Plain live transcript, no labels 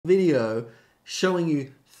video showing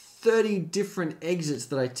you 30 different exits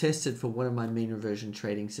that I tested for one of my mean reversion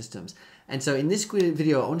trading systems. And so in this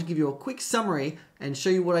video, I want to give you a quick summary and show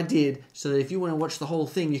you what I did so that if you want to watch the whole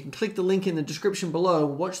thing, you can click the link in the description below,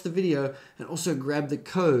 watch the video, and also grab the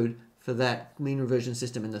code for that mean reversion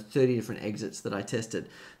system and the 30 different exits that I tested.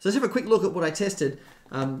 So let's have a quick look at what I tested.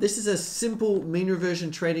 This is a simple mean reversion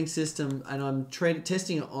trading system, and I'm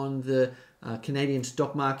testing it on the Canadian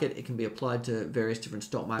stock market. It can be applied to various different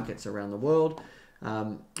stock markets around the world.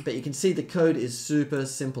 But you can see the code is super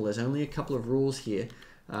simple. There's only a couple of rules here.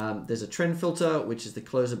 There's a trend filter, which is the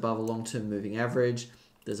close above a long-term moving average.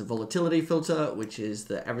 There's a volatility filter, which is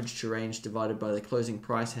the average to range divided by the closing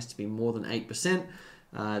price has to be more than 8%.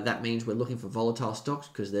 That means we're looking for volatile stocks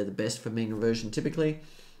because they're the best for mean reversion typically.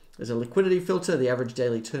 There's a liquidity filter, the average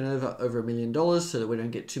daily turnover over $1 million, so that we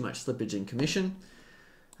don't get too much slippage in commission.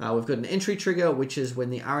 We've got an entry trigger, which is when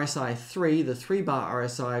the RSI 3, the 3-bar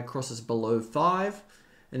RSI crosses below 5.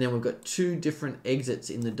 And then we've got two different exits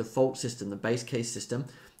in the default system, the base case system.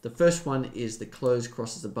 The first one is the close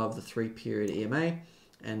crosses above the 3-period EMA.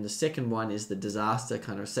 And the second one is the disaster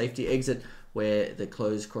kind of safety exit, where the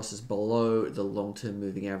close crosses below the long-term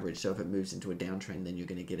moving average. So if it moves into a downtrend, then you're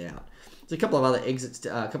going to get out. There's a couple of other exits,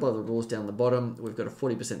 a couple of other rules down the bottom. We've got a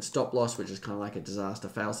 40% stop loss, which is kind of like a disaster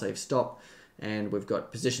fail-safe stop. And we've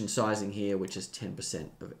got position sizing here, which is 10%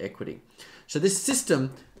 of equity. So this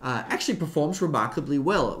system actually performs remarkably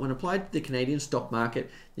well. When applied to the Canadian stock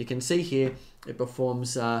market, you can see here it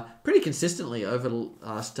performs pretty consistently over the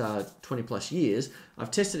last 20 plus years.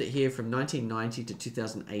 I've tested it here from 1990 to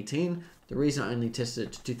 2018. The reason I only tested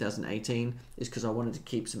it to 2018 is because I wanted to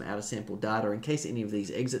keep some out-of-sample data in case any of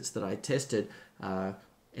these exits that I tested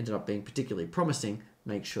ended up being particularly promising.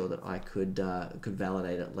 Make sure that I could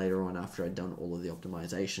validate it later on after I'd done all of the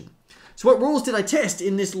optimization. So what rules did I test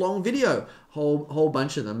in this long video? Whole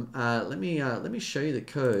bunch of them. Let me show you the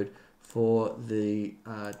code for the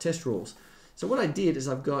test rules. So what I did is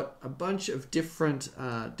I've got a bunch of different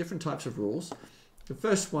types of rules. The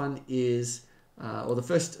first one is, or the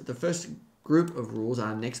first group of rules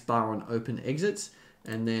are next bar on open exits,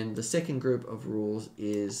 and then the second group of rules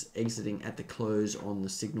is exiting at the close on the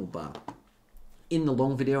signal bar. In the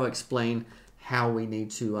long video, I explain how we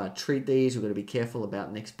need to treat these. We've got to be careful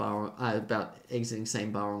about next bar, about exiting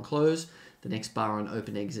same bar on close. The next bar on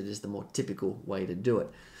open exit is the more typical way to do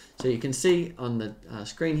it. So you can see on the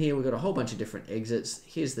screen here, we've got a whole bunch of different exits.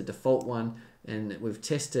 Here's the default one, and we've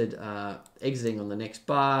tested exiting on the next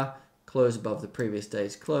bar, close above the previous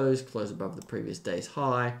day's close, close above the previous day's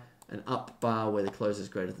high, an up bar where the close is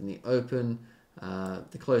greater than the open,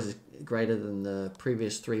 the close is greater than the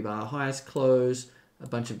previous 3-bar highest close, a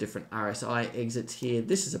bunch of different RSI exits here.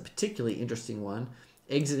 This is a particularly interesting one,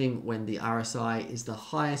 exiting when the RSI is the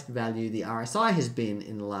highest value the RSI has been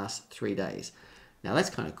in the last 3 days. Now that's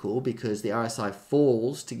kind of cool because the RSI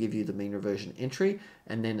falls to give you the mean reversion entry,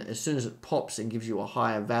 and then as soon as it pops and gives you a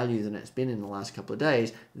higher value than it's been in the last couple of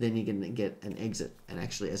days, then you're going to get an exit. And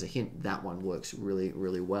actually, as a hint, that one works really,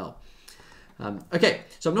 really well. Okay,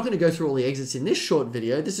 so I'm not going to go through all the exits in this short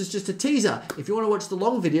video. This is just a teaser. If you want to watch the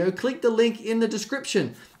long video, click the link in the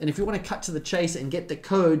description. And if you want to cut to the chase and get the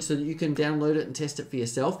code so that you can download it and test it for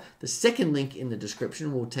yourself, the second link in the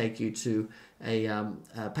description will take you to a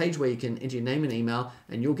page where you can enter your name and email,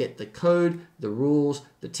 and you'll get the code, the rules,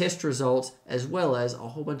 the test results, as well as a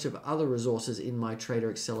whole bunch of other resources in my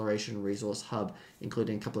Trader Acceleration Resource Hub,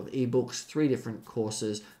 including a couple of ebooks, 3 different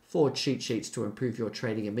courses, 4 cheat sheets to improve your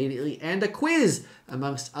trading immediately, and a quiz,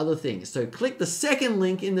 amongst other things. So click the second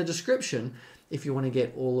link in the description if you want to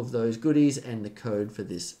get all of those goodies and the code for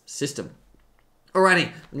this system. Alrighty,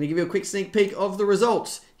 I'm going to give you a quick sneak peek of the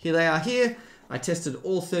results. Here they are here. I tested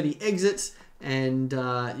all 30 exits, and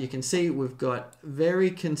you can see we've got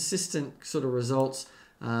very consistent sort of results.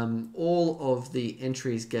 All of the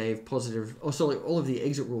entries gave positive, all of the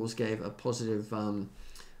exit rules gave a positive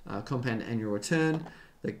compound annual return.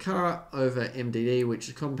 The CAR over MDD, which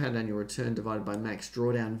is compound annual return divided by max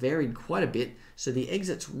drawdown, varied quite a bit. So the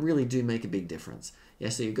exits really do make a big difference. Yeah,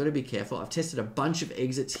 so you've got to be careful. I've tested a bunch of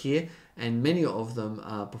exits here, and many of them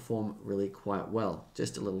perform really quite well.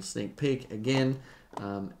 Just a little sneak peek again.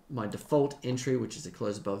 My default entry, which is the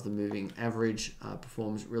close above the moving average,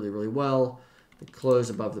 performs really, really well. The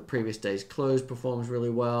close above the previous day's close performs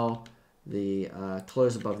really well. The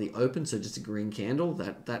close above the open, so just a green candle,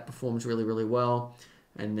 that performs really, really well.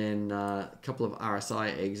 And then a couple of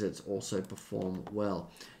RSI exits also perform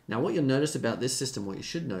well. Now what you'll notice about this system, what you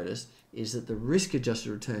should notice, is that the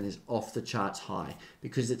risk-adjusted return is off the charts high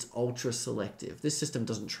because it's ultra selective. This system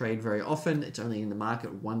doesn't trade very often. It's only in the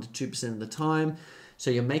market 1 to 2% of the time. So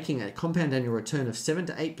you're making a compound annual return of 7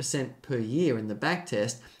 to 8% per year in the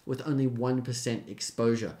backtest with only 1%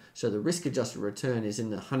 exposure. So the risk-adjusted return is in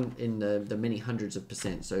the many hundreds of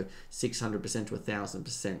percent, so 600% to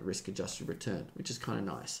 1,000% risk-adjusted return, which is kind of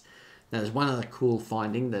nice. Now, there's one other cool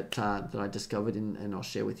finding that I discovered, and I'll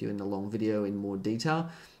share with you in the long video in more detail,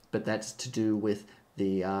 but that's to do with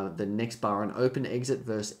the next bar on open exit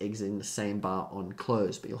versus exiting the same bar on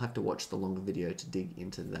close. But you'll have to watch the longer video to dig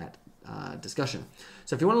into that discussion.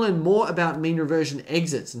 So if you want to learn more about mean reversion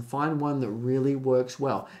exits and find one that really works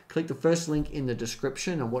well, click the first link in the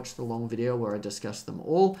description and watch the long video where I discuss them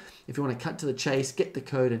all. If you want to cut to the chase, get the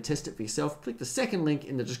code and test it for yourself, click the second link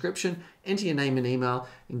in the description, enter your name and email,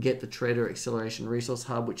 and get the Trader Acceleration Resource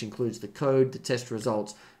Hub, which includes the code, the test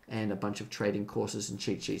results, and a bunch of trading courses and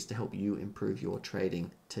cheat sheets to help you improve your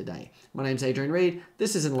trading today. My name's Adrian Reed.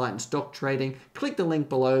 This is Enlightened Stock Trading. Click the link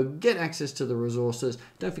below, get access to the resources.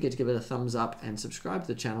 Don't forget to give it a thumbs up and subscribe to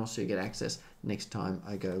the channel so you get access next time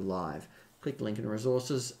I go live. Click the link in the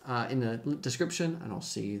resources in the description, and I'll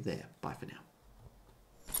see you there. Bye for now.